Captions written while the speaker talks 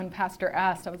When Pastor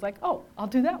asked, I was like, oh, I'll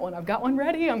do that one. I've got one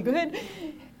ready. I'm good.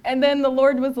 And then the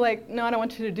Lord was like, no, I don't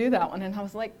want you to do that one. And I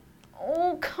was like,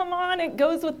 oh, come on. It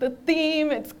goes with the theme.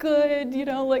 It's good.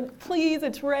 Please,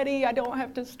 it's ready. I don't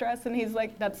have to stress. And he's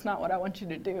like, that's not what I want you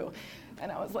to do.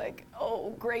 And I was like,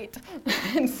 oh, great.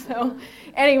 And so,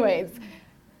 anyways,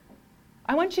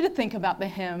 I want you to think about the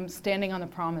hymn, Standing on the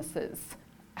Promises.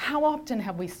 How often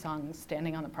have we sung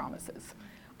Standing on the Promises?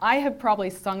 I have probably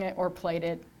sung it or played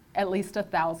it at least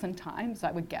 1,000 times,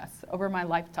 I would guess, over my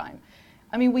lifetime.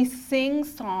 I mean, we sing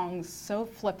songs so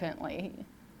flippantly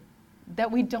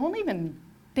that we don't even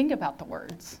think about the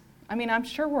words. I mean,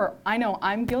 I know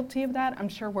I'm guilty of that. I'm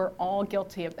sure we're all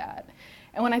guilty of that.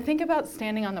 And when I think about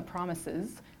Standing on the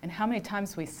Promises and how many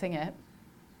times we sing it,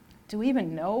 do we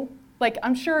even know?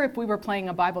 I'm sure if we were playing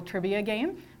a Bible trivia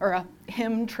game or a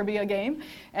hymn trivia game,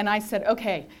 and I said,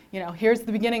 okay, here's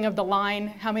the beginning of the line.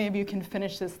 How many of you can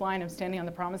finish this line of Standing on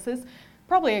the Promises?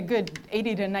 Probably a good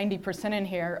 80 to 90% in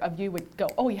here of you would go,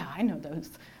 oh yeah, I know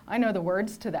those. I know the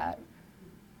words to that.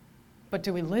 But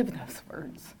do we live those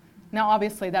words? Now,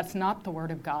 obviously, that's not the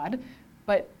Word of God,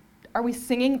 but are we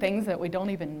singing things that we don't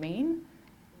even mean?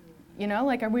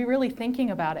 Are we really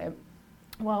thinking about it?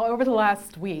 Well, over the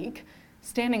last week,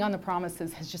 Standing on the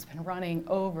Promises has just been running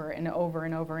over and over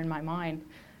and over in my mind.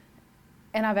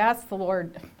 And I've asked the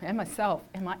Lord and myself,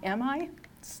 am I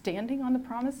standing on the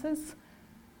promises?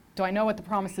 Do I know what the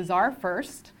promises are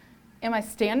first? Am I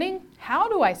standing? How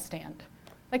do I stand?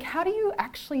 How do you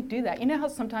actually do that? You know how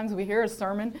sometimes we hear a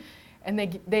sermon and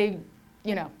they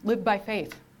live by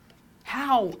faith.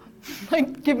 How?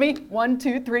 Give me 1,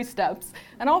 2, 3 steps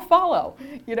and I'll follow,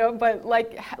 but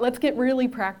let's get really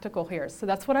practical here. So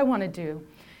that's what I want to do.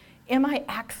 Am I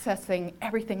accessing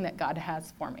everything that God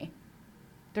has for me?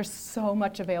 There's so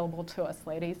much available to us,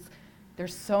 ladies.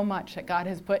 There's so much that God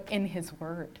has put in His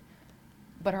Word.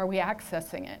 But are we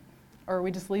accessing it? Or are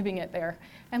we just leaving it there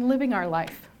and living our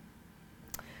life?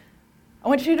 I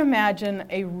want you to imagine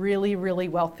a really, really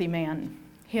wealthy man.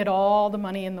 He had all the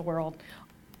money in the world.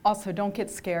 Also, don't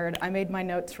get scared. I made my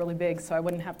notes really big so I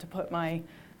wouldn't have to put my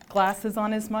glasses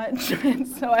on as much.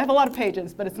 So I have a lot of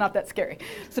pages, but it's not that scary.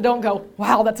 So don't go,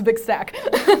 wow, that's a big stack.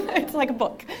 It's like a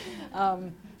book. I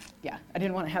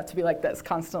didn't want to have to be like this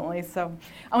constantly. So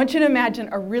I want you to imagine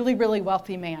a really, really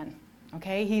wealthy man.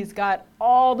 Okay, he's got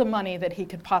all the money that he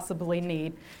could possibly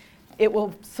need. It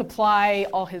will supply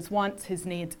all his wants, his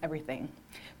needs, everything.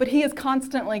 But he is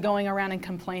constantly going around and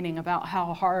complaining about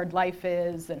how hard life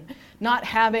is and not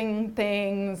having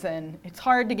things, and it's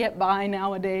hard to get by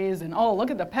nowadays, and oh,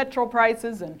 look at the petrol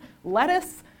prices and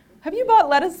lettuce. Have you bought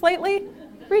lettuce lately?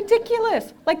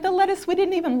 Ridiculous. Like the lettuce we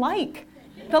didn't even like.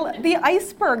 The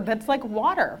iceberg that's like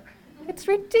water. It's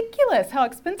ridiculous how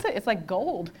expensive. It's like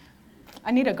gold. I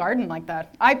need a garden like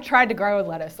that. I've tried to grow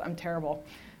lettuce. I'm terrible.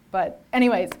 But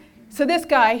anyways, so this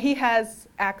guy, he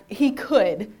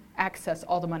could access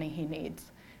all the money he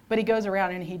needs. But he goes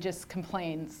around and he just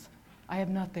complains, I have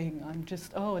nothing.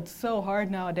 It's so hard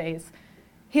nowadays.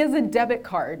 He has a debit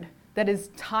card that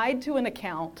is tied to an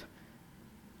account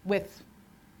with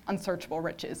unsearchable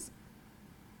riches.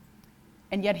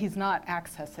 And yet he's not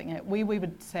accessing it. We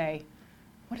would say,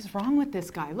 what is wrong with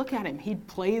this guy? Look at him. He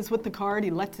plays with the card.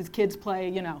 He lets his kids play,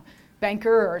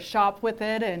 banker or shop with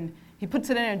it. And he puts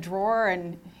it in a drawer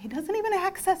and he doesn't even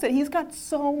access it. He's got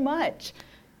so much.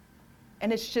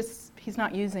 And it's just, he's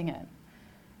not using it.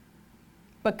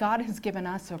 But God has given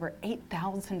us over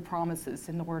 8,000 promises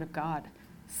in the Word of God.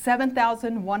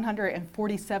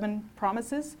 7,147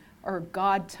 promises are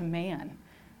God to man.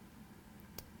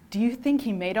 Do you think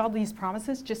He made all these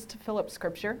promises just to fill up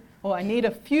Scripture? Well, I need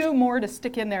a few more to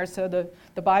stick in there so the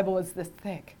Bible is this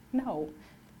thick. No,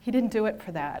 He didn't do it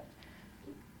for that.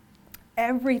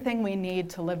 Everything we need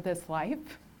to live this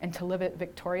life and to live it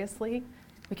victoriously,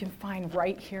 we can find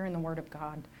right here in the Word of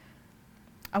God.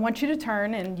 I want you to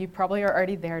turn, and you probably are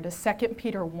already there, to 2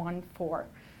 Peter 1:4.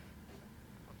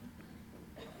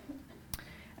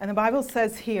 And the Bible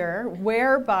says here,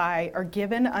 whereby are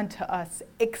given unto us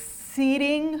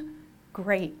exceeding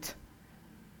great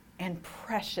and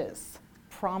precious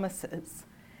promises,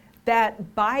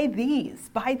 that by these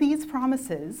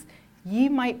promises, ye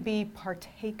might be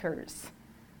partakers.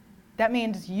 That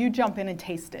means you jump in and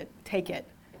taste it, take it,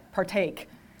 partake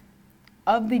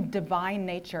of the divine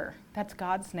nature. That's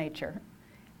God's nature.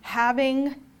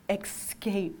 Having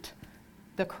escaped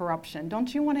the corruption.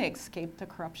 Don't you want to escape the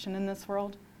corruption in this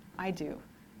world? I do.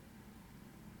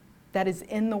 That is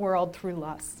in the world through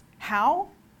lust. How?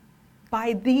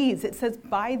 By these. It says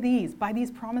by these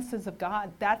promises of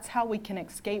God. That's how we can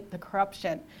escape the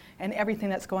corruption and everything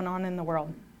that's going on in the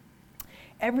world.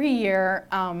 every year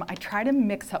I try to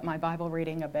mix up my Bible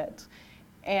reading a bit.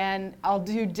 And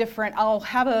I'll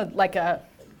have a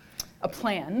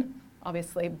plan,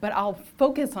 obviously, but I'll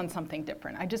focus on something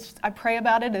different. I pray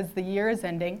about it as the year is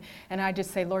ending, and I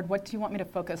just say, Lord, what do you want me to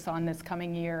focus on this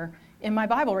coming year in my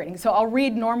Bible reading? So I'll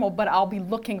read normal, but I'll be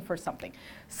looking for something.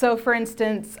 So for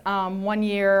instance, last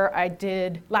year I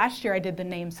did the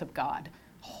names of God.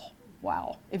 Oh,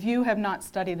 wow. If you have not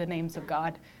studied the names of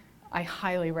God, I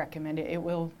highly recommend it. It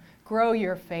will grow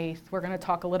your faith. We're going to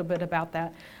talk a little bit about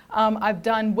that. I've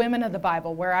done Women of the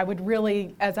Bible, where I would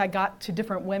really, as I got to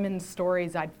different women's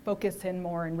stories, I'd focus in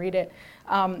more and read it.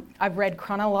 I've read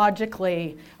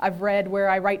chronologically. I've read where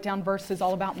I write down verses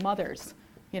all about mothers.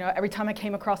 Every time I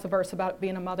came across a verse about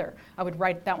being a mother, I would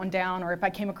write that one down. Or if I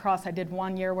came across, I did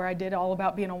one year where I did all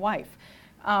about being a wife.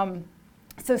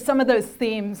 So some of those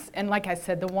themes, and like I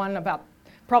said, the one about,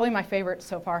 probably my favorite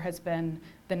so far has been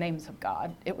the names of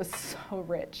God. It was so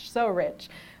rich, so rich.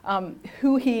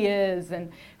 Who he is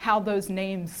and how those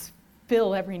names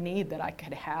fill every need that I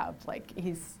could have. Like,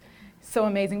 he's so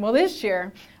amazing. Well, this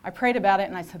year, I prayed about it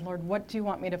and I said, Lord, what do you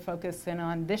want me to focus in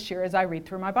on this year as I read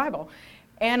through my Bible?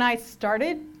 And I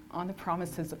started on the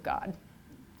promises of God.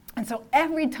 And so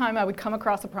every time I would come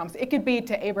across a promise, it could be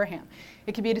to Abraham,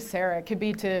 it could be to Sarah, it could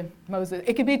be to Moses,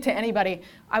 it could be to anybody.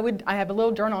 I have a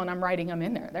little journal and I'm writing them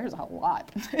in there. There's a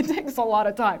lot. It takes a lot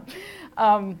of time.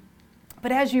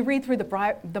 But as you read through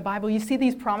the Bible, you see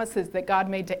these promises that God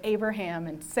made to Abraham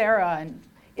and Sarah and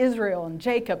Israel and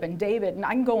Jacob and David, and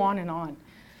I can go on and on.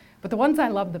 But the ones I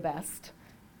love the best,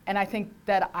 and I think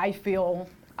that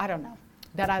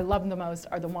that I love the most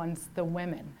are the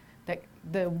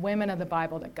women of the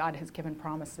Bible that God has given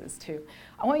promises to.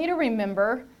 I want you to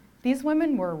remember, these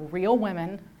women were real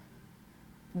women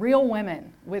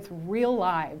with real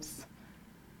lives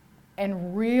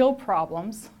and real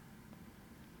problems,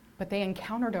 but they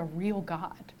encountered a real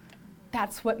God.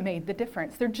 That's what made the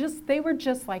difference. They were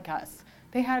just like us.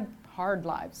 They had hard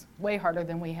lives, way harder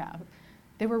than we have.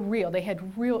 They were real. They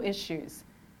had real issues,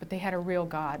 but they had a real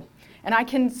God. And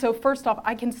first off,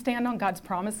 I can stand on God's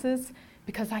promises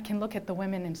because I can look at the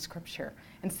women in Scripture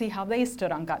and see how they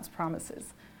stood on God's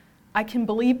promises. I can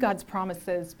believe God's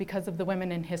promises because of the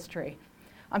women in history.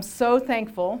 I'm so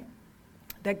thankful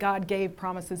that God gave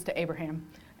promises to Abraham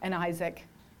and Isaac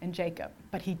and Jacob,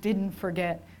 but he didn't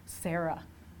forget Sarah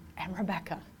and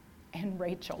Rebecca and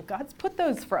Rachel. God's put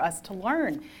those for us to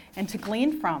learn and to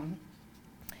glean from.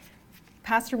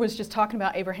 Pastor was just talking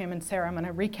about Abraham and Sarah. I'm going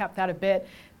to recap that a bit.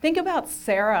 Think about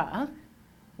Sarah.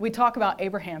 We talk about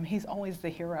Abraham. He's always the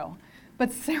hero.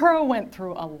 But Sarah went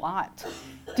through a lot.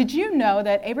 Did you know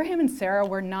that Abraham and Sarah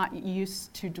were not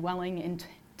used to dwelling in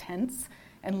tents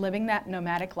and living that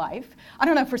nomadic life? I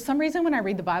don't know, for some reason when I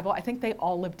read the Bible, I think they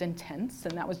all lived in tents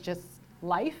and that was just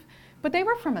life. But they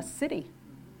were from a city.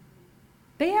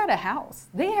 They had a house.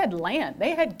 They had land.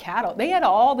 They had cattle. They had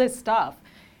all this stuff.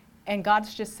 And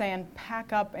God's just saying,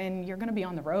 pack up and you're going to be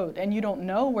on the road and you don't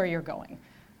know where you're going.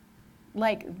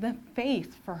 Like, the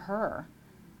faith for her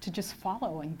to just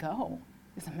follow and go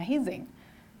is amazing.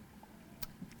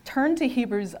 Turn to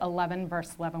Hebrews 11,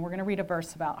 verse 11. We're going to read a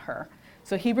verse about her.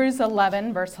 So Hebrews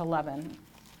 11, verse 11.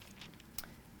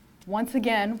 Once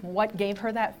again, what gave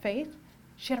her that faith?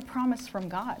 She had a promise from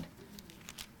God.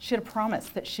 She had a promise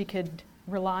that she could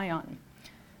rely on.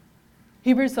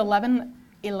 Hebrews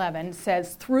 11:11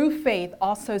 says, through faith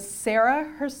also Sarah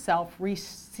herself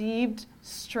received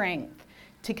strength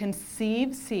to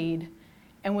conceive seed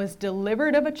and was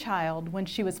delivered of a child when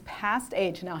she was past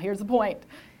age. Now here's the point.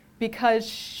 Because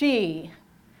she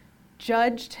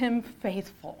judged him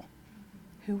faithful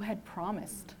who had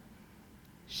promised.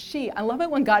 I love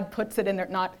it when God puts it in there,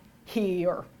 not he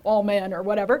or all men or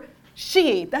whatever.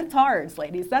 She, that's ours,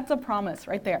 ladies. That's a promise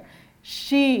right there.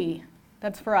 She,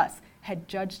 that's for us, had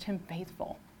judged him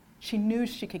faithful. She knew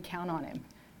she could count on him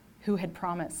who had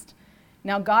promised.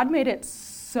 Now God made it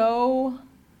so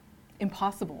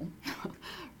impossible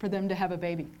for them to have a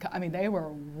baby. I mean, they were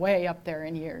way up there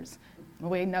in years.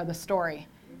 We know the story.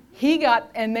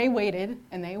 And they waited,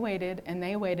 and they waited, and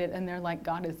they waited, and they're like,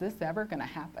 God, is this ever going to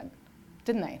happen?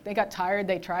 Didn't they? They got tired.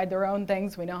 They tried their own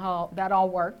things. We know how that all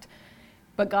worked.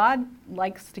 But God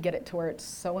likes to get it to where it's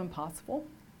so impossible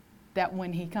that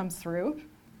when he comes through,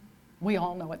 we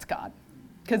all know it's God.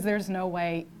 Because there's no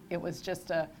way it was just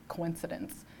a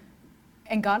coincidence.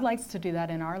 And God likes to do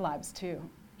that in our lives too.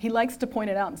 He likes to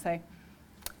point it out and say,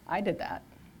 I did that.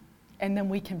 And then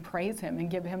we can praise him and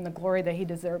give him the glory that he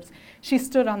deserves. She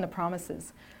stood on the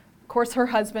promises. Of course, her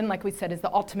husband, like we said, is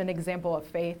the ultimate example of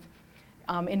faith.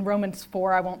 In Romans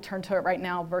 4, I won't turn to it right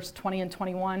now, verse 20 and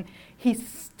 21, he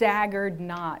staggered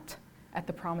not at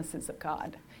the promises of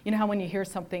God. You know how when you hear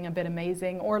something a bit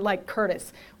amazing, or like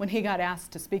Curtis, when he got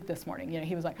asked to speak this morning,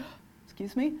 he was like,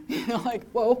 excuse me? Like,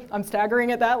 whoa, I'm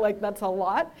staggering at that, like that's a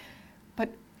lot. But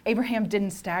Abraham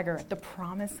didn't stagger at the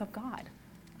promise of God.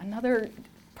 Another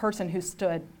person who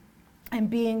stood and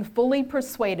being fully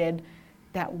persuaded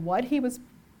that what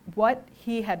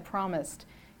he had promised,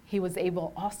 he was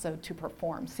able also to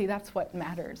perform. See, that's what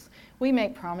matters. We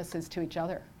make promises to each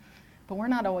other, but we're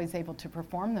not always able to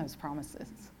perform those promises.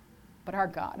 But our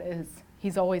God is.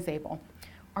 He's always able.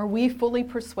 Are we fully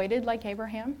persuaded like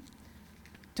Abraham?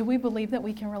 Do we believe that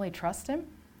we can really trust him?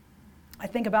 I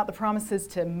think about the promises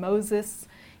to Moses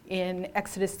in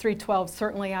Exodus 3:12,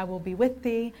 certainly I will be with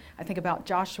thee. I think about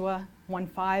Joshua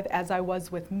 1:5, as I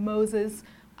was with Moses,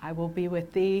 I will be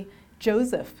with thee.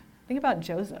 Joseph, think about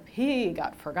Joseph. He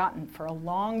got forgotten for a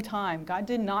long time. God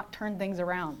did not turn things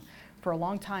around for a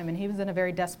long time, and he was in a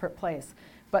very desperate place.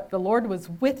 But the Lord was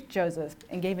with Joseph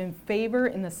and gave him favor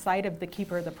in the sight of the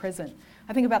keeper of the prison.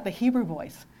 I think about the Hebrew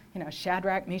boys,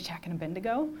 Shadrach, Meshach, and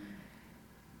Abednego.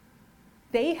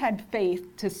 They had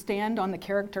faith to stand on the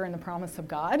character and the promise of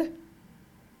God.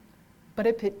 But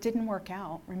if it didn't work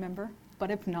out, remember?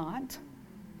 But if not,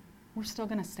 we're still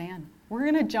going to stand. We're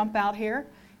going to jump out here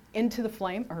into the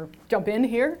flame, or jump in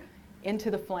here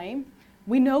into the flame.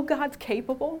 We know God's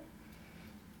capable.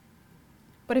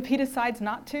 But if he decides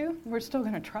not to, we're still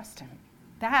going to trust him.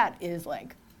 That is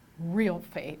like real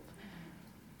faith.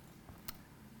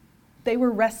 They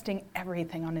were resting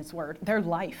everything on his word, their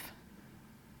life,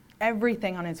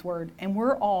 everything on his word. And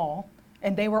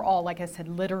they were all, like I said,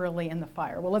 literally in the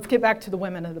fire. Well, let's get back to the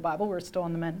women of the Bible. We're still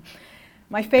on the men.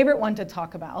 My favorite one to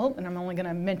talk about, and I'm only going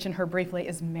to mention her briefly,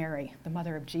 is Mary, the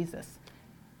mother of Jesus.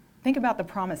 Think about the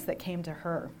promise that came to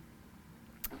her.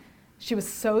 She was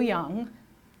so young.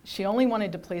 She only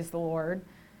wanted to please the Lord.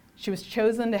 She was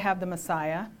chosen to have the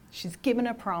Messiah. She's given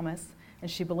a promise, and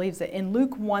she believes it. In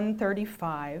Luke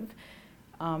 1:35,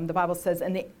 the Bible says,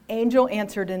 and the angel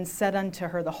answered and said unto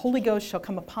her, the Holy Ghost shall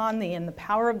come upon thee, and the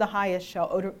power of the highest shall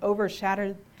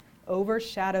overshadow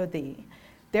thee.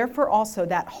 Therefore also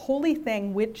that holy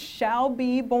thing which shall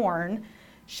be born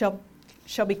shall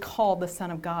be called the Son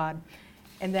of God.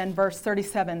 And then verse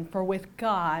 37, for with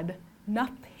God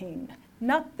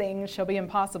nothing shall be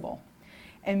impossible.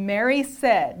 And Mary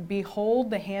said, behold,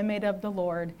 the handmaid of the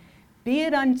Lord, be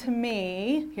it unto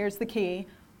me, here's the key,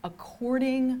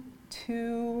 according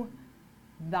to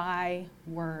thy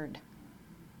word.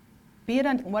 Be it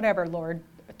unto, whatever, Lord,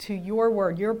 to your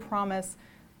word, your promise,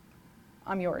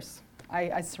 I'm yours.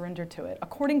 I surrender to it.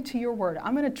 According to your word,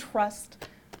 I'm going to trust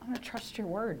your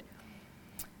word.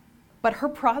 But her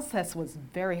process was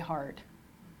very hard.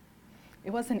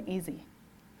 It wasn't easy.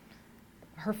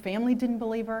 Her family didn't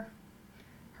believe her.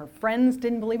 Her friends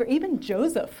didn't believe her. Even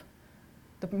Joseph,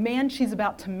 the man she's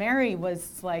about to marry,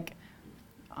 was like,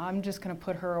 I'm just going to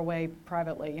put her away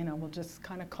privately. We'll just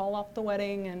kind of call off the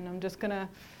wedding, and I'm just going to,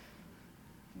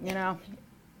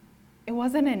 It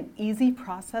wasn't an easy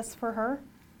process for her,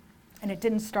 and it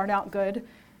didn't start out good.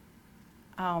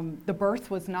 The birth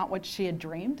was not what she had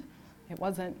dreamed. It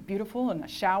wasn't beautiful and a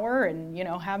shower and,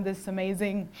 have this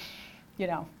amazing,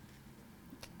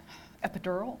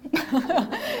 epidural.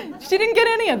 She didn't get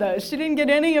any of those. She didn't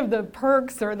get any of the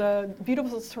perks or the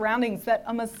beautiful surroundings that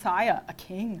a Messiah, a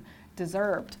king,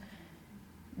 deserved.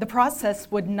 The process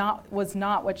was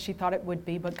not what she thought it would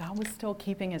be, but God was still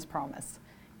keeping his promise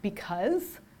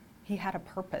because he had a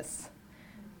purpose.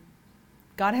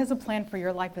 God has a plan for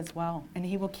your life as well, and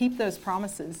he will keep those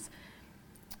promises.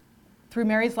 Through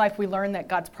Mary's life, we learn that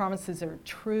God's promises are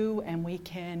true, and we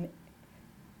can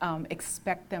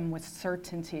expect them with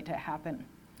certainty to happen.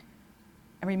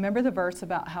 And remember the verse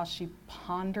about how she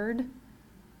pondered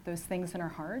those things in her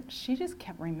heart? She just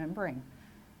kept remembering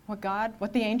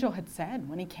what the angel had said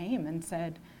when he came and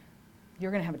said,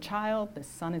 you're going to have a child, this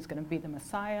son is going to be the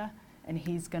Messiah, and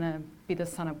he's going to be the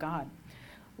Son of God.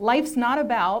 Life's not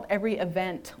about every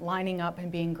event lining up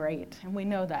and being great, and we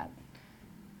know that.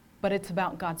 But it's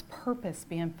about God's purpose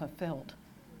being fulfilled.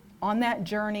 On that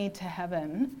journey to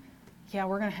heaven,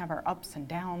 we're going to have our ups and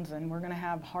downs, and we're going to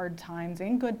have hard times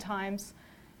and good times.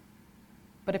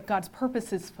 But if God's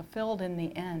purpose is fulfilled in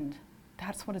the end,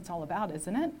 that's what it's all about,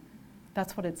 isn't it?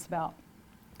 That's what it's about.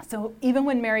 So even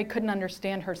when Mary couldn't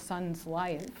understand her son's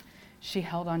life, she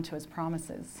held on to his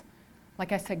promises.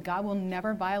 Like I said, God will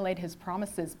never violate his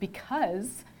promises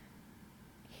because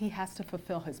he has to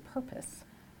fulfill his purpose.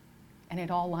 And it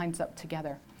all lines up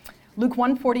together. Luke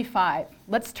 1:45.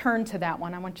 Let's turn to that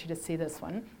one. I want you to see this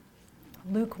one.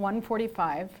 Luke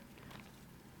 1:45.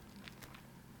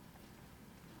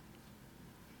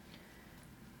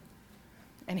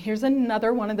 And here's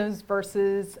another one of those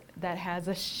verses that has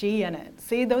a she in it.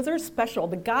 See, those are special.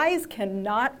 The guys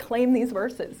cannot claim these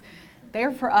verses.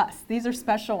 They're for us. These are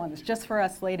special ones, just for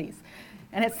us ladies.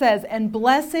 And it says, and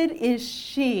blessed is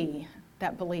she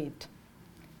that believed,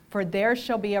 for there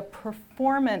shall be a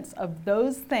performance of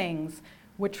those things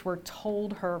which were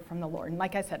told her from the Lord. And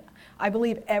like I said, I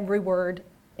believe every word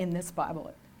in this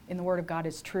Bible, in the Word of God,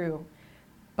 is true.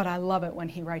 But I love it when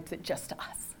he writes it just to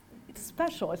us. It's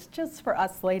special. It's just for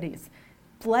us ladies.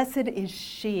 Blessed is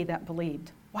she that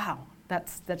believed. Wow,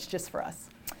 that's just for us.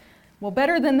 Well,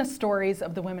 better than the stories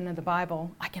of the women of the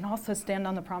Bible, I can also stand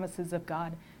on the promises of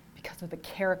God because of the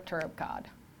character of God.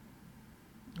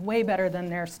 Way better than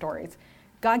their stories.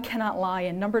 God cannot lie.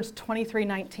 In Numbers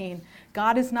 23:19,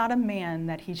 God is not a man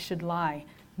that he should lie,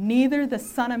 neither the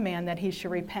son of man that he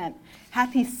should repent.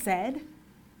 Hath he said,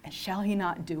 and shall he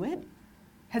not do it?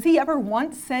 Has he ever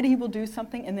once said he will do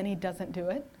something and then he doesn't do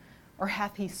it? Or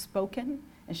hath he spoken,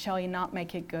 and shall he not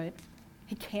make it good?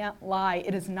 He can't lie.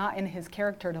 It is not in his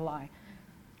character to lie.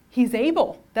 He's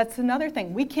able. That's another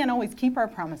thing. We can't always keep our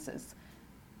promises,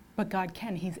 but God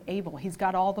can. He's able. He's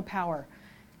got all the power.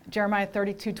 Jeremiah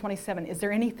 32:27, is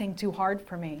there anything too hard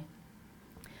for me?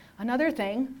 Another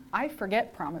thing, I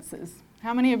forget promises.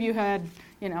 How many of you had,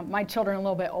 my children are a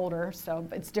little bit older, so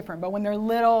it's different, but when they're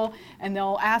little and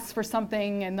they'll ask for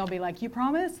something and they'll be like, you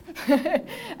promise?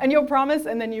 And you'll promise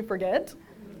and then you forget.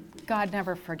 God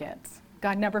never forgets.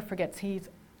 God never forgets. He's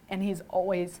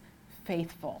always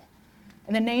faithful.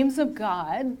 And the names of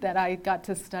God that I got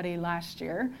to study last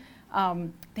year,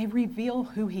 they reveal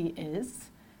who he is.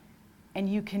 And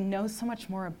you can know so much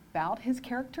more about his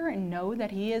character and know that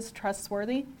he is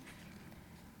trustworthy.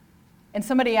 And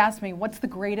somebody asked me, what's the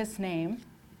greatest name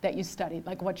that you studied?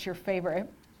 Like, what's your favorite?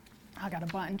 I got a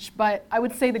bunch. But I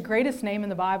would say the greatest name in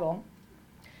the Bible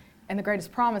and the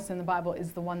greatest promise in the Bible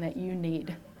is the one that you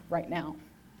need right now.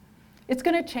 It's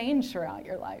going to change throughout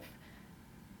your life.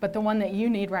 But the one that you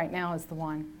need right now is the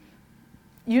one.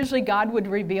 Usually God would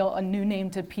reveal a new name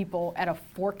to people at a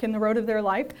fork in the road of their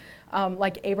life,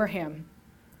 like Abraham.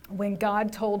 When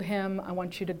God told him, I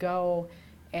want you to go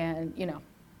and,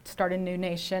 start a new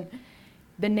nation,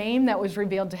 the name that was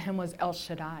revealed to him was El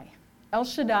Shaddai. El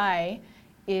Shaddai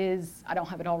is, I don't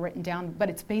have it all written down,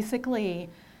 but it's basically,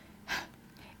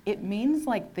 it means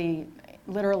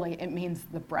literally it means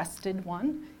the breasted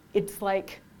one. It's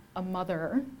like a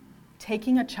mother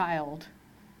taking a child,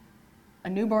 a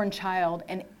newborn child,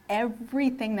 and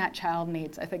everything that child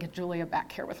needs. I think it's Julia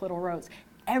back here with little Rose.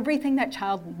 Everything that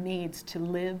child needs to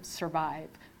live, survive,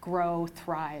 grow,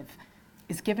 thrive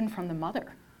is given from the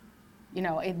mother.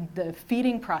 In the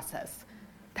feeding process.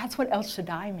 That's what El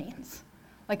Shaddai means.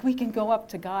 Like, we can go up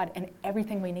to God and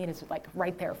everything we need is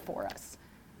right there for us,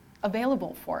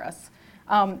 available for us.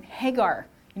 Hagar,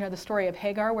 the story of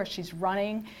Hagar where she's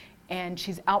running and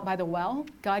she's out by the well.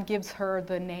 God gives her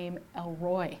the name El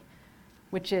Roi,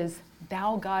 which is,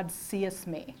 thou God seest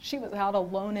me. She was out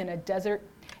alone in a desert.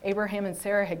 Abraham and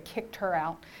Sarah had kicked her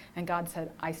out, and God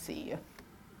said, I see you.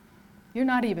 You're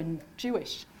not even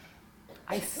Jewish.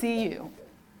 I see you.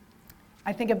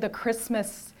 I think of the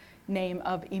Christmas name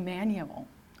of Emmanuel.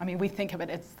 I mean, we think of it,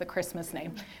 it's the Christmas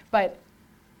name, but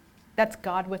that's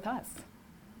God with us.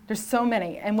 There's so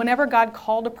many. And whenever God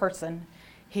called a person,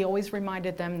 he always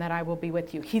reminded them that I will be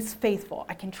with you. He's faithful.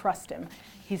 I can trust him.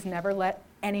 He's never let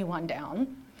anyone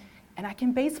down. And I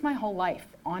can base my whole life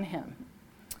on him.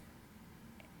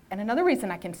 And another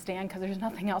reason I can stand, because there's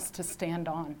nothing else to stand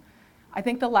on. I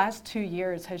think the last 2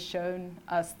 years has shown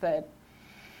us that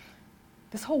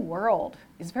this whole world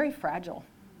is very fragile.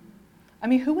 I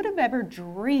mean, who would have ever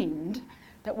dreamed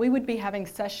that we would be having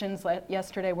sessions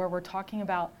yesterday where we're talking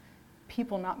about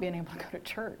people not being able to go to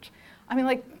church? I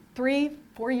mean,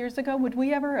 3-4 years ago, would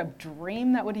we ever have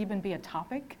dreamed that would even be a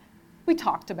topic? We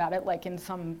talked about it in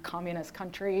some communist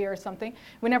country or something.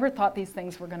 We never thought these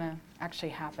things were going to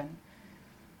actually happen.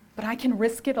 But I can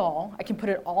risk it all. I can put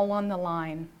it all on the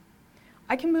line.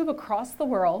 I can move across the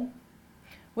world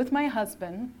with my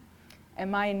husband and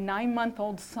my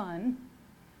 9-month-old son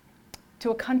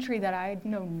to a country that I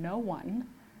know no one.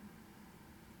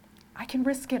 I can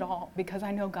risk it all because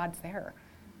I know God's there.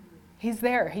 He's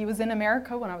there. He was in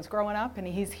America when I was growing up, and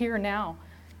he's here now,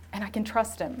 and I can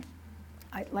trust him.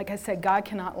 Like I said, God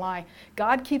cannot lie.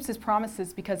 God keeps his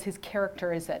promises because his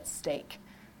character is at stake.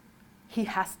 He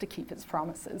has to keep his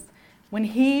promises. When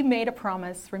he made a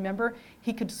promise, remember,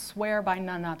 he could swear by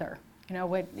none other.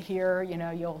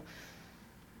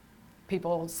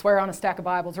 People swear on a stack of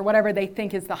Bibles or whatever they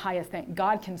think is the highest thing.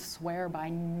 God can swear by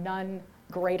none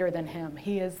greater than him.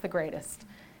 He is the greatest.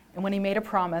 And when he made a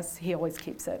promise, he always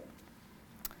keeps it.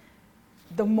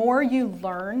 The more you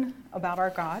learn about our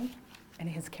God and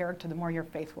his character, the more your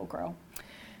faith will grow.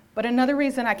 But another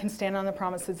reason I can stand on the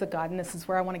promises of God, and this is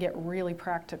where I want to get really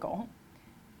practical,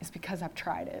 is because I've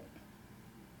tried it.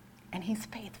 And he's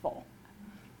faithful.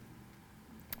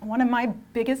 One of my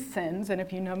biggest sins, and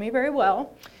if you know me very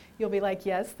well, you'll be like,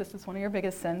 yes, this is one of your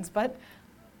biggest sins, but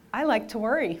I like to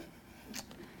worry.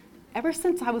 Ever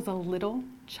since I was a little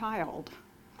child,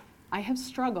 I have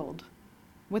struggled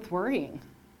with worrying.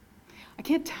 I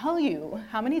can't tell you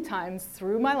how many times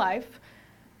through my life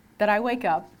that I wake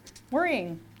up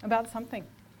worrying about something,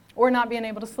 or not being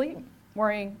able to sleep,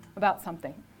 worrying about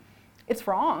something. It's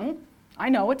wrong. I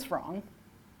know it's wrong.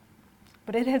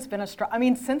 But it has been a struggle. I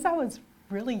mean, since I was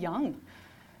really young,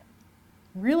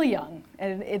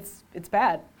 and it's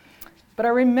bad. But I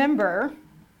remember,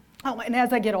 and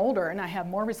as I get older and I have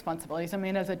more responsibilities, I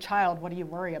mean, as a child, what do you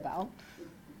worry about?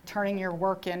 Turning your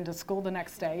work into school the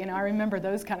next day. You know, I remember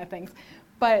those kind of things.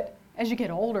 But as you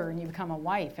get older and you become a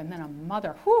wife and then a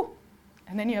mother,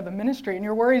 and then you have a ministry and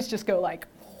your worries just go like,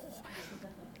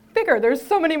 bigger. There's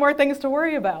so many more things to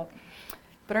worry about.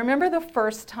 But I remember the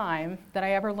first time that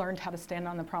I ever learned how to stand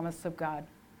on the promise of God.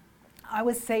 I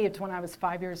was saved when I was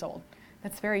 5 years old.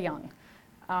 That's very young.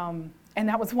 And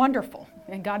that was wonderful.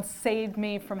 And God saved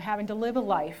me from having to live a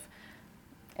life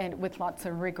and with lots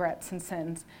of regrets and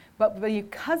sins. But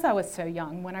because I was so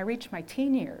young, when I reached my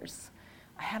teen years,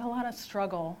 I had a lot of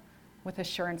struggle with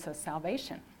assurance of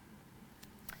salvation.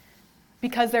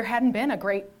 Because there hadn't been a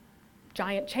great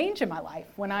giant change in my life.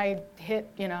 When I hit,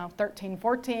 13,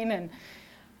 14, and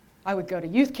I would go to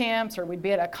youth camps or we'd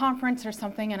be at a conference or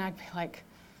something, and I'd be like,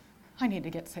 I need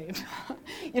to get saved.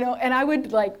 And I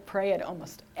would pray at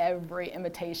almost every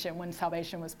invitation when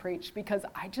salvation was preached because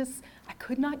I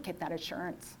could not get that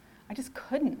assurance. I just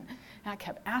couldn't. And I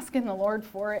kept asking the Lord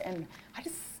for it, and I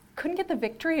just couldn't get the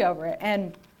victory over it.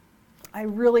 And I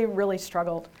really, really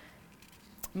struggled.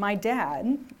 My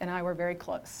dad and I were very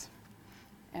close.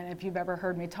 And if you've ever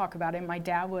heard me talk about him, my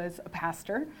dad was a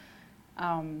pastor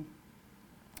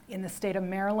in the state of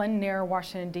Maryland near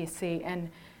Washington, D.C. And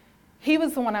he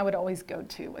was the one I would always go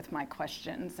to with my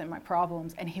questions and my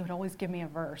problems, and he would always give me a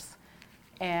verse.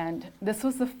 And this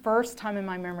was the first time in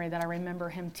my memory that I remember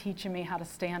him teaching me how to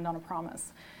stand on a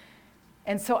promise.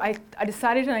 And so I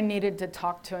decided I needed to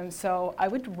talk to him, so I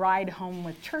would ride home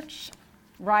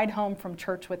from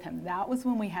church with him. That was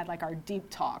when we had our deep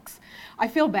talks. I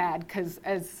feel bad because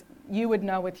as you would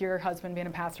know with your husband being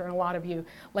a pastor, and a lot of you,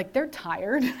 they're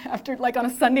tired after, on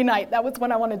a Sunday night. That was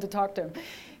when I wanted to talk to him.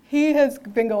 He has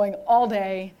been going all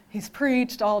day. He's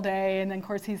preached all day. And then, of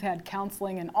course, he's had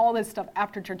counseling and all this stuff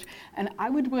after church. And I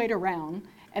would wait around,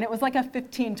 and it was like a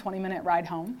 15, 20-minute ride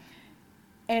home.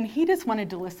 And he just wanted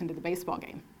to listen to the baseball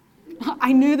game.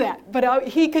 I knew that. But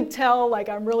he could tell,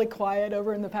 I'm really quiet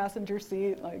over in the passenger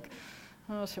seat.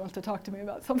 Oh, she wants to talk to me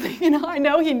about something. I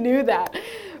know he knew that.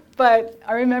 But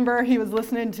I remember he was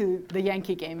listening to the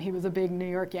Yankee game. He was a big New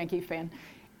York Yankee fan.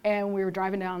 And we were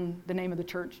driving down, the name of the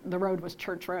church, the road was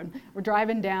Church Road. We're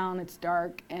driving down, it's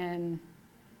dark, and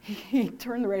he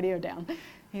turned the radio down.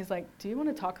 He's like, do you want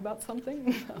to talk about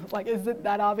something? Is it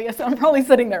that obvious? I'm probably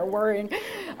sitting there worrying.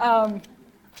 And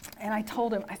I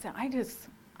told him, I said, I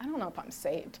don't know if I'm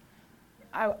saved.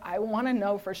 I want to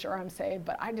know for sure I'm saved,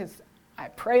 but I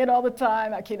pray it all the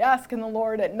time. I keep asking the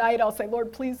Lord. At night, I'll say,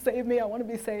 Lord, please save me. I want to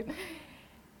be saved.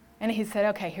 And he said,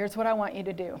 okay, here's what I want you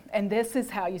to do. And this is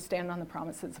how you stand on the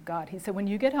promises of God. He said, when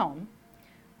you get home,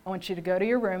 I want you to go to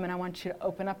your room and I want you to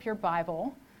open up your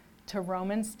Bible to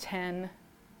Romans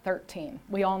 10:13.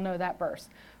 We all know that verse.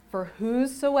 For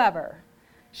whosoever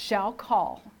shall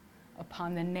call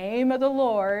upon the name of the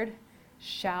Lord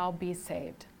shall be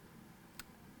saved.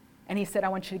 And he said, I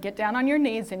want you to get down on your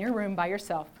knees in your room by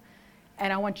yourself,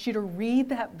 and I want you to read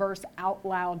that verse out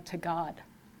loud to God.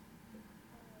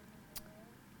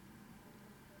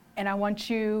 And I want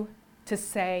you to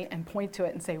say and point to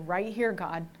it and say, right here,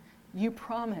 God, you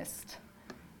promised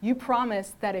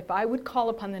that if I would call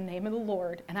upon the name of the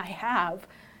Lord, and I have,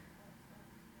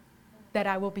 that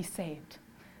I will be saved.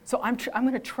 So I'm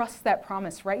going to trust that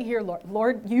promise right here, Lord.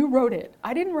 Lord, you wrote it.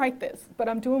 I didn't write this, but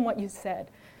I'm doing what you said,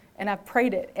 and I've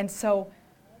prayed it. And so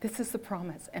this is the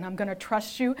promise, and I'm going to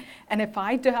trust you. And if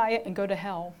I die and go to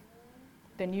hell,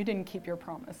 then you didn't keep your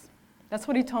promise. That's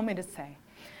what he told me to say.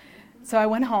 So I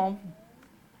went home,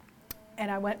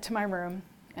 and I went to my room,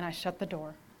 and I shut the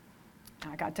door.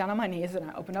 And I got down on my knees,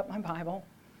 and I opened up my Bible,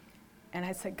 and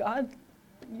I said, God,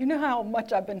 you know how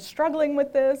much I've been struggling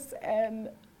with this, and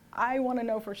I want to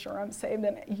know for sure I'm saved.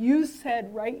 And you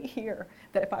said right here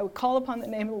that if I would call upon the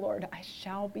name of the Lord, I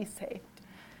shall be saved.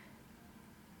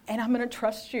 and I'm going to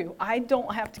trust you. I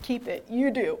don't have to keep it. You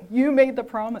do. You made the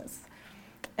promise.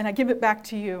 And I give it back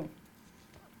to you.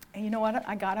 And you know what?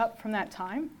 I got up from that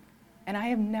time, and I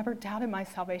have never doubted my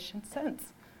salvation since.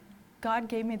 God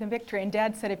gave me the victory. And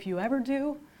Dad said, if you ever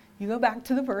do, you go back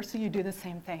to the verse and you do the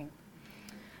same thing.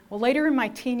 Well, later in my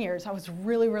teen years, I was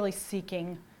really, really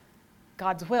seeking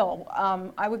God's will.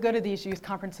 I would go to these youth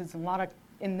conferences, and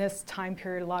in this time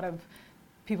period, a lot of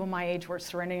people my age were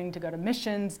surrendering to go to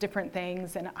missions, different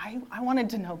things, and I wanted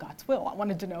to know God's will. I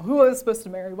wanted to know who I was supposed to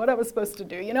marry, what I was supposed to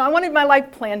do. You know, I wanted my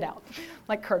life planned out,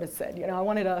 like Curtis said. You know, I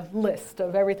wanted a list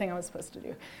of everything I was supposed to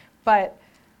do. But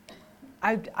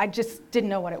I just didn't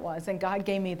know what it was, and God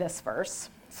gave me this verse,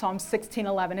 Psalm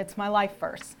 16:11. It's my life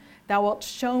verse. Thou wilt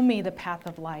show me the path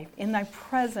of life. In thy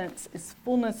presence is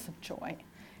fullness of joy.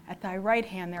 At thy right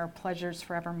hand there are pleasures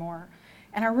forevermore.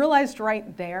 And I realized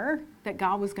right there that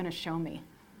God was going to show me.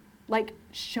 Like,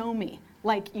 show me.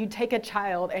 Like, you take a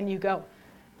child and you go,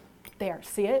 there,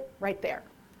 see it? Right there.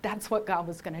 That's what God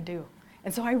was going to do.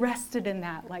 And so I rested in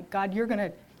that. Like, God, you're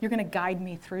going to guide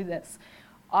me through this.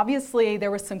 Obviously,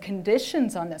 there were some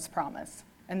conditions on this promise.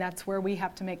 And that's where we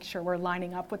have to make sure we're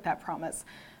lining up with that promise.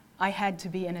 I had to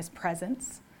be in his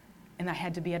presence, and I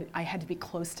had to be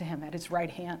close to him at his right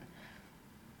hand.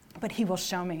 But he will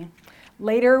show me.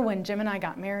 Later, when Jim and I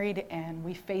got married and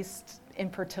we faced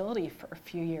infertility for a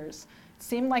few years, it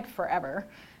seemed like forever,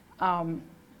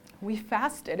 we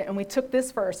fasted, and we took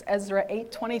this verse, Ezra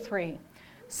 8:23.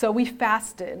 So we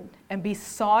fasted and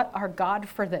besought our God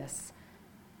for this,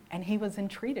 and he was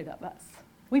entreated of us.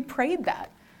 We prayed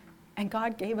that, and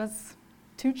God gave us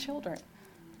 2 children.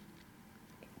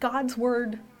 God's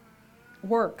word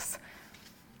works.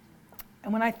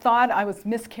 And when I thought I was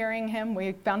miscarrying him,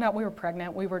 we found out we were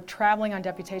pregnant. We were traveling on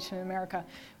deputation in America.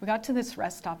 We got to this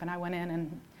rest stop, and I went in,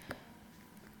 and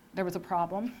there was a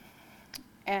problem.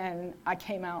 And I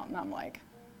came out, and I'm like,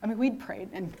 we'd prayed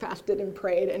and fasted and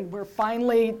prayed, and we're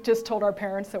finally just told our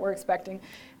parents that we're expecting,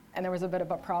 and there was a bit of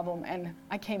a problem. And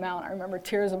I came out, I remember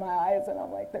tears in my eyes, and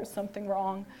I'm like, there's something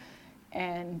wrong.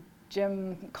 And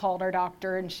Jim called our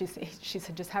doctor, and she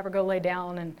said, just have her go lay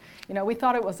down. And, we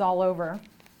thought it was all over.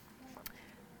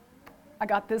 I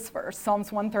got this verse,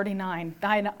 Psalms 139.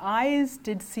 Thine eyes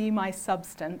did see my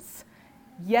substance,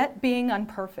 yet being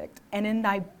unperfect. And in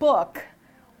thy book,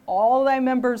 all thy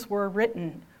members were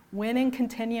written, when in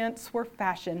continuance were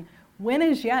fashioned, when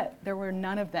as yet there were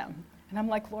none of them. And I'm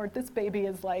like, Lord, this baby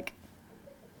is like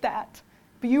that.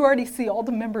 But you already see all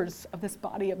the members of this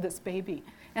body of this baby.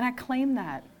 And I claim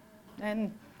that.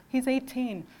 And he's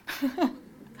 18.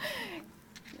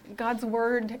 God's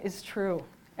word is true.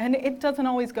 And it doesn't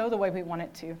always go the way we want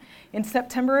it to. In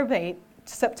September of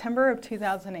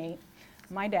 2008,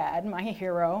 my dad, my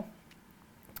hero,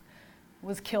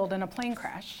 was killed in a plane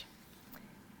crash.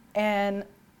 And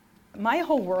my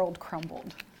whole world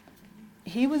crumbled.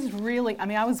 He was really,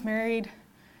 I was married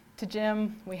to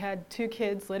Jim. We had 2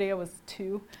 kids. Lydia was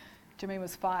 2. Jimmy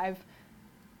was 5.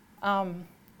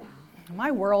 My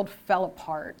world fell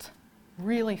apart,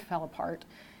 really fell apart.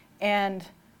 And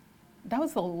that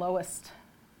was the lowest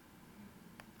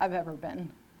I've ever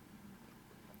been.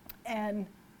 And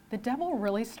the devil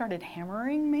really started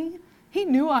hammering me. He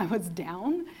knew I was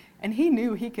down, and he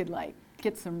knew he could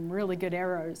get some really good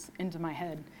arrows into my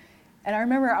head. And I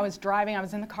remember I was driving, I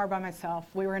was in the car by myself.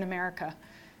 We were in America.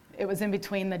 It was in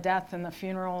between the death and the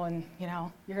funeral, and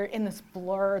you're in this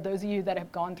blur. Those of you that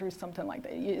have gone through something like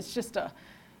that,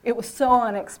 it was so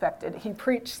unexpected. He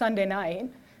preached Sunday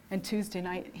night, and Tuesday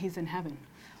night he's in heaven.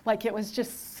 It was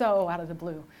just so out of the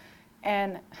blue.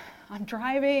 And I'm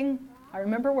driving, I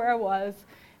remember where I was,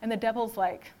 and the devil's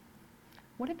like,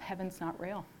 what if heaven's not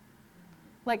real?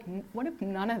 What if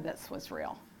none of this was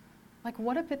real?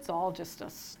 What if it's all just a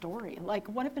story?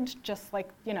 What if it's just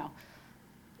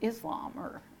Islam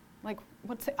or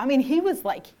what's it? He was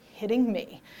hitting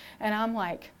me. And I'm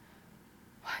like,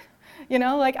 what?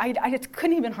 I just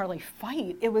couldn't even hardly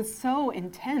fight. It was so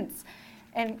intense.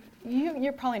 And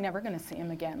you're probably never going to see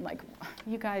him again.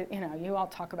 You guys, you all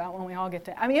talk about when we all get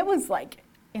to, it was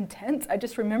intense. I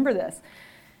just remember this.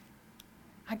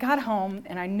 I got home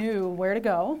and I knew where to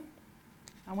go.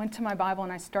 I went to my Bible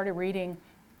and I started reading,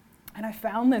 and I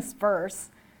found this verse.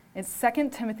 It's 2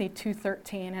 Timothy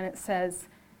 2:13, and it says,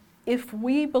 if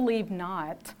we believe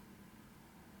not,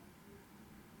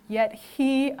 yet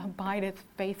he abideth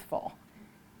faithful.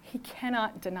 He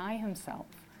cannot deny himself.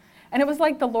 And it was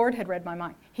like the Lord had read my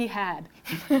mind. He had.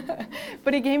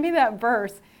 But he gave me that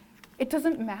verse. It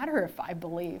doesn't matter if I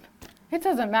believe. It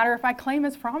doesn't matter if I claim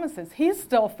his promises. He's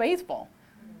still faithful.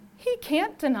 He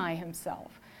can't deny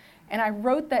himself. And I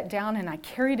wrote that down and I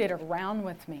carried it around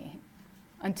with me.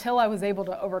 until I was able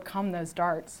to overcome those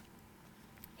darts.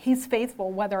 He's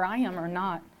faithful whether I am or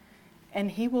not,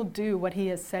 and he will do what he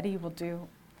has said he will do.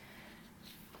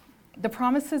 The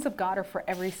promises of God are for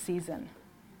every season.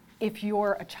 If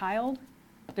you're a child,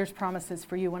 there's promises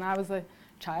for you. When I was a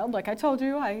child, like I told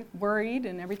you, I worried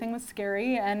and everything was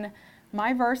scary, and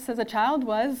my verse as a child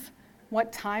was,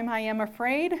 "What time I am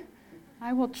afraid,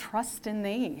 I will trust in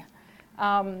thee."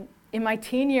 In my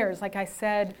teen years, like I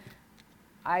said,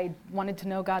 I wanted to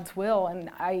know God's will, and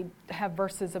I have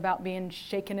verses about being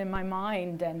shaken in my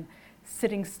mind and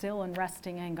sitting still and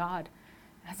resting in God.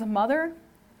 As a mother,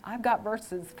 I've got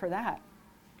verses for that.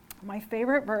 My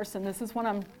favorite verse, and this is one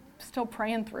I'm still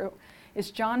praying through, is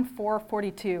John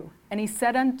 4:42. And he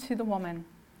said unto the woman,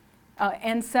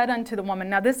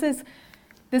 now this is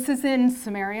in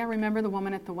Samaria. Remember the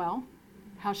woman at the well?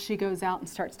 How she goes out and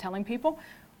starts telling people?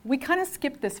 We kind of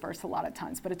skip this verse a lot of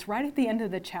times, but it's right at the end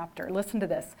of the chapter. Listen to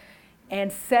this.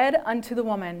 And said unto the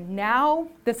woman, now,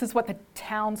 this is what the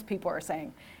townspeople are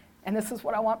saying, and this is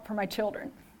what I want for my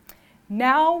children.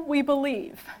 Now we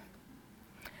believe,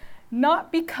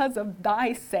 not because of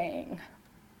thy saying,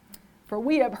 for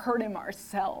we have heard him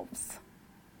ourselves,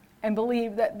 and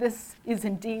believe that this is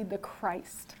indeed the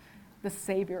Christ, the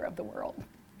Savior of the world.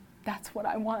 That's what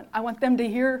I want. I want them to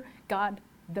hear God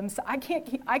themselves.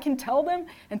 I can tell them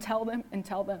and tell them and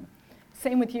tell them.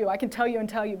 Same with you. I can tell you and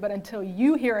tell you, but until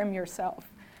you hear him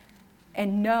yourself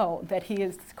and know that he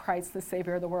is Christ, the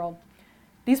Savior of the world.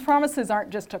 These promises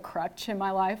aren't just a crutch in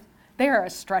my life. They are a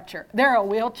stretcher. They're a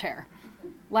wheelchair.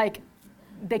 Like,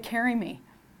 they carry me.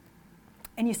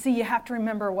 And you see, you have to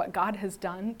remember what God has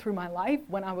done through my life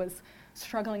when I was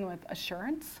struggling with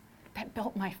assurance. That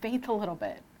built my faith a little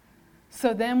bit.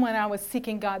 So then when I was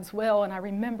seeking God's will and I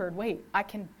remembered, wait, I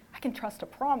can trust a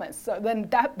promise. So then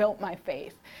that built my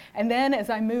faith. And then as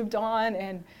I moved on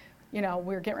and, we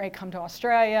were getting ready to come to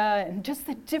Australia and just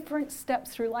the different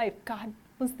steps through life, God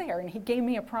was there and he gave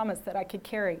me a promise that I could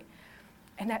carry.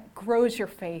 And that grows your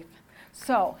faith.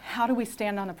 So how do we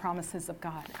stand on the promises of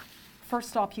God?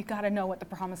 First off, you got to know what the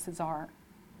promises are.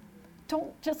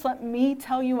 Don't just let me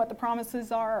tell you what the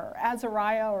promises are, or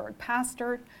Azariah or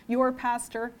pastor, your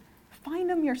pastor. Find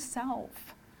them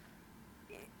yourself.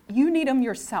 You need them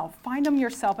yourself. Find them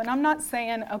yourself. And I'm not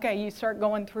saying, okay, you start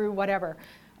going through whatever,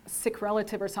 a sick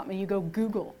relative or something, you go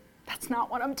Google. That's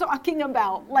not what I'm talking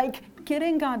about. Like, get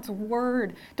in God's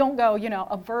word. Don't go,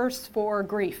 a verse for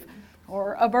grief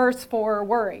or a verse for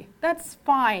worry. That's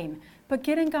fine. But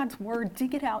get in God's word.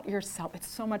 Dig it out yourself. It's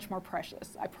so much more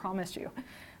precious. I promise you.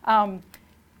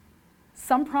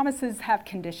 Some promises have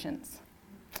conditions.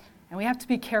 And we have to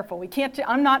be careful. We can't,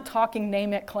 I'm not talking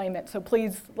name it, claim it. So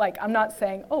please, I'm not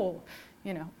saying, God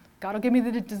will give me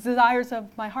the desires of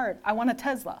my heart. I want a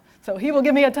Tesla. So he will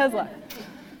give me a Tesla.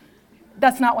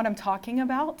 That's not what I'm talking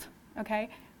about, okay?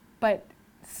 But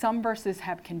some verses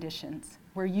have conditions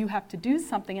where you have to do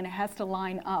something and it has to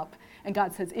line up. And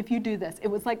God says, if you do this, it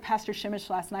was like Pastor Shimish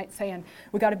last night saying,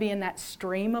 we got to be in that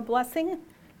stream of blessing.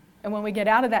 And when we get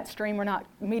out of that stream, we're not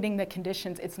meeting the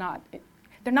conditions.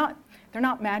 They're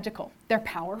not magical. They're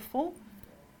powerful,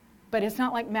 but it's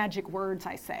not like magic words,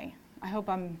 I say. I hope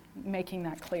I'm making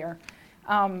that clear.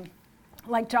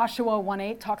 Like Joshua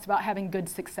 1:8 talks about having good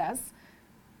success,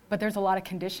 but there's a lot of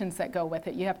conditions that go with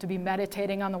it. You have to be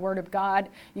meditating on the Word of God.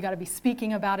 You got to be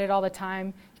speaking about it all the time.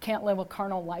 You can't live a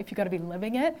carnal life. You got to be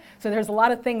living it. So there's a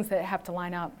lot of things that have to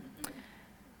line up.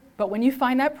 But when you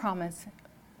find that promise,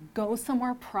 go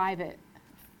somewhere private,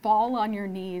 fall on your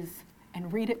knees,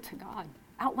 and read it to God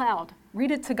out loud. Read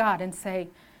it to God and say,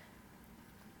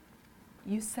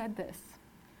 you said this.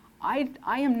 I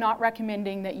am not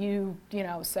recommending that you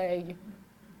say,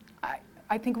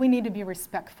 I think we need to be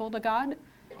respectful to God.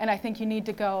 And I think you need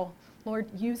to go, Lord,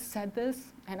 you said this,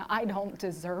 and I don't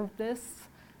deserve this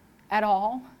at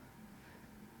all.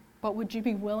 But would you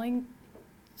be willing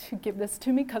to give this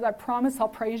to me? Because I promise I'll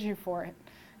praise you for it.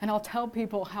 And I'll tell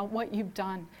people what you've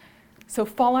done. So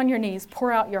fall on your knees,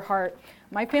 pour out your heart.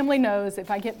 My family knows if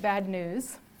I get bad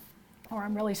news or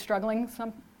I'm really struggling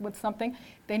with something,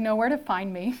 they know where to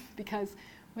find me because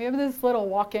we have this little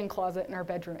walk-in closet in our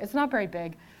bedroom. It's not very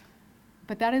big,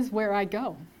 but that is where I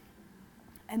go.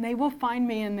 And they will find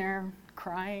me in there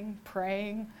crying,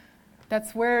 praying.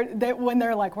 That's where, when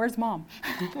they're like, where's mom?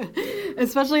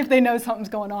 Especially if they know something's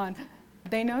going on.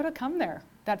 They know to come there.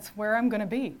 That's where I'm going to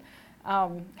be.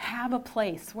 Have a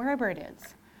place, wherever it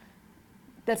is,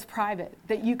 that's private,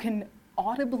 that you can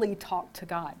audibly talk to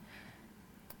God.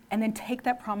 And then take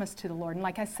that promise to the Lord. And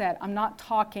like I said, I'm not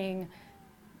talking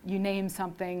you name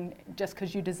something just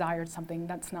because you desired something.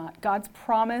 That's not. God's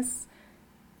promise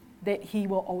that he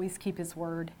will always keep his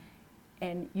word.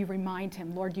 and you remind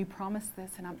him, Lord, you promised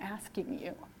this, and I'm asking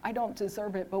you. I don't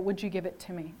deserve it, but would you give it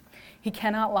to me? He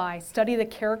cannot lie. Study the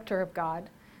character of God.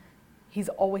 He's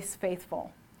always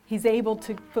faithful. He's able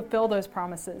to fulfill those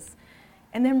promises.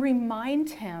 And then remind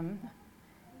him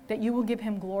that you will give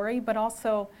him glory, but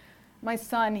also my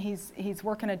son, he's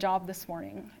working a job this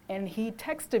morning, and he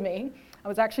texted me. I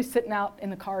was actually sitting out in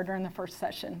the car during the first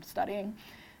session studying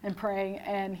and praying,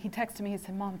 and he texted me. He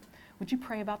said, Mom, would you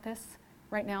pray about this?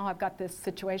 Right now I've got this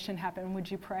situation happen. Would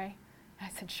you pray? And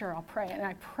I said, sure, I'll pray. And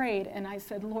I prayed, and I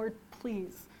said, Lord,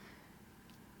 please.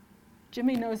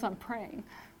 Jimmy knows I'm praying.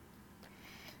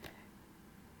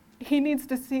 He needs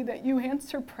to see that you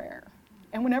answer prayer.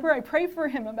 And whenever I pray for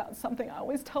him about something,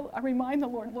 I remind the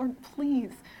Lord, Lord,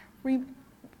 please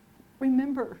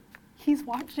remember, he's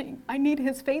watching. I need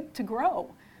his faith to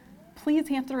grow.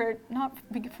 Please answer it, not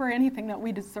for anything that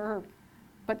we deserve,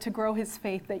 but to grow his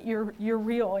faith, that you're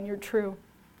real and you're true.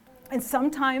 And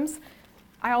sometimes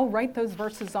I'll write those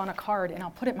verses on a card and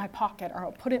I'll put it in my pocket or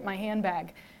I'll put it in my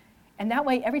handbag. And that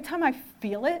way, every time I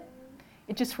feel it,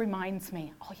 it just reminds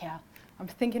me, oh yeah, I'm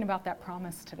thinking about that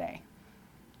promise today.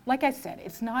 Like I said,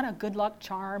 it's not a good luck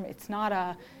charm. It's not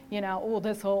a,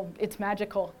 it's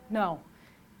magical. No,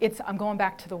 I'm going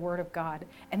back to the Word of God.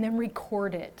 And then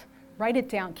record it. Write it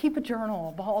down. Keep a journal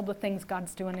of all the things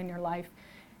God's doing in your life.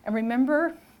 And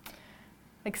remember,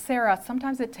 like Sarah,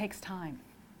 sometimes it takes time.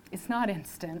 It's not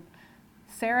instant.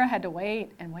 Sarah had to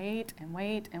wait and wait and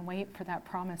wait and wait for that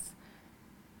promise.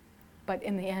 But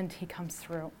in the end, he comes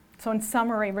through. So in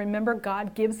summary, remember,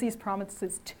 God gives these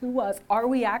promises to us. Are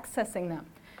we accessing them?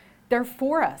 They're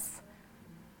for us.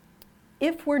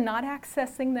 If we're not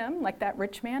accessing them, like that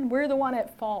rich man, we're the one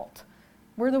at fault.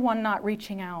 We're the one not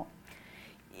reaching out.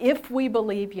 If we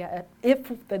believe yet,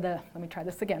 let me try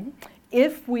this again.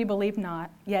 If we believe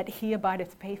not, yet he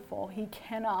abideth faithful. He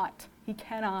cannot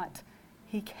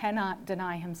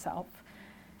deny himself.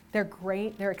 They're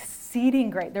great, they're exceeding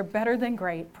great, they're better than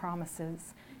great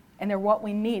promises. And they're what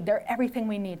we need. They're everything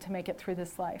we need to make it through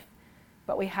this life.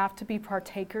 But we have to be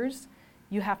partakers.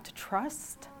 You have to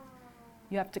trust.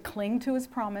 You have to cling to his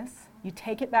promise. You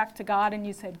take it back to God and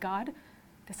you say, God,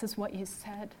 this is what you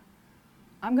said.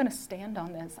 I'm going to stand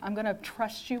on this. I'm going to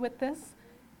trust you with this.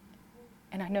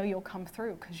 And I know you'll come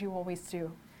through because you always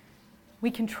do. We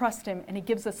can trust him, and he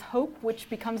gives us hope, which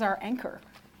becomes our anchor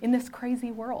in this crazy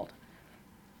world.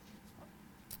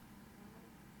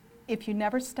 If you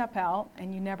never step out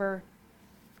and you never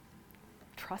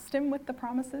trust him with the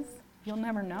promises, you'll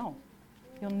never know.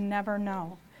 You'll never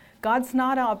know. God's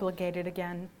not obligated,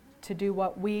 again, to do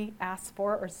what we ask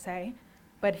for or say,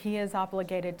 but he is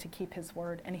obligated to keep his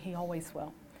word, and he always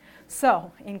will.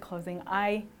 So, in closing,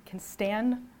 I can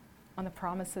stand on the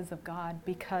promises of God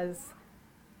because,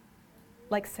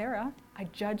 like Sarah, I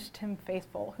judged him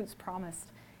faithful who's promised.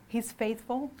 He's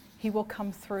faithful, he will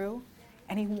come through,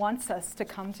 and he wants us to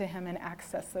come to him and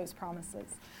access those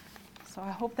promises. So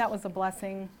I hope that was a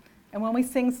blessing. And when we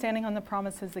sing Standing on the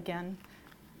Promises again,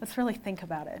 let's really think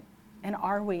about it. And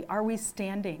are we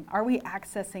standing? Are we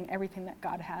accessing everything that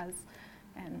God has?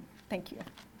 And thank you.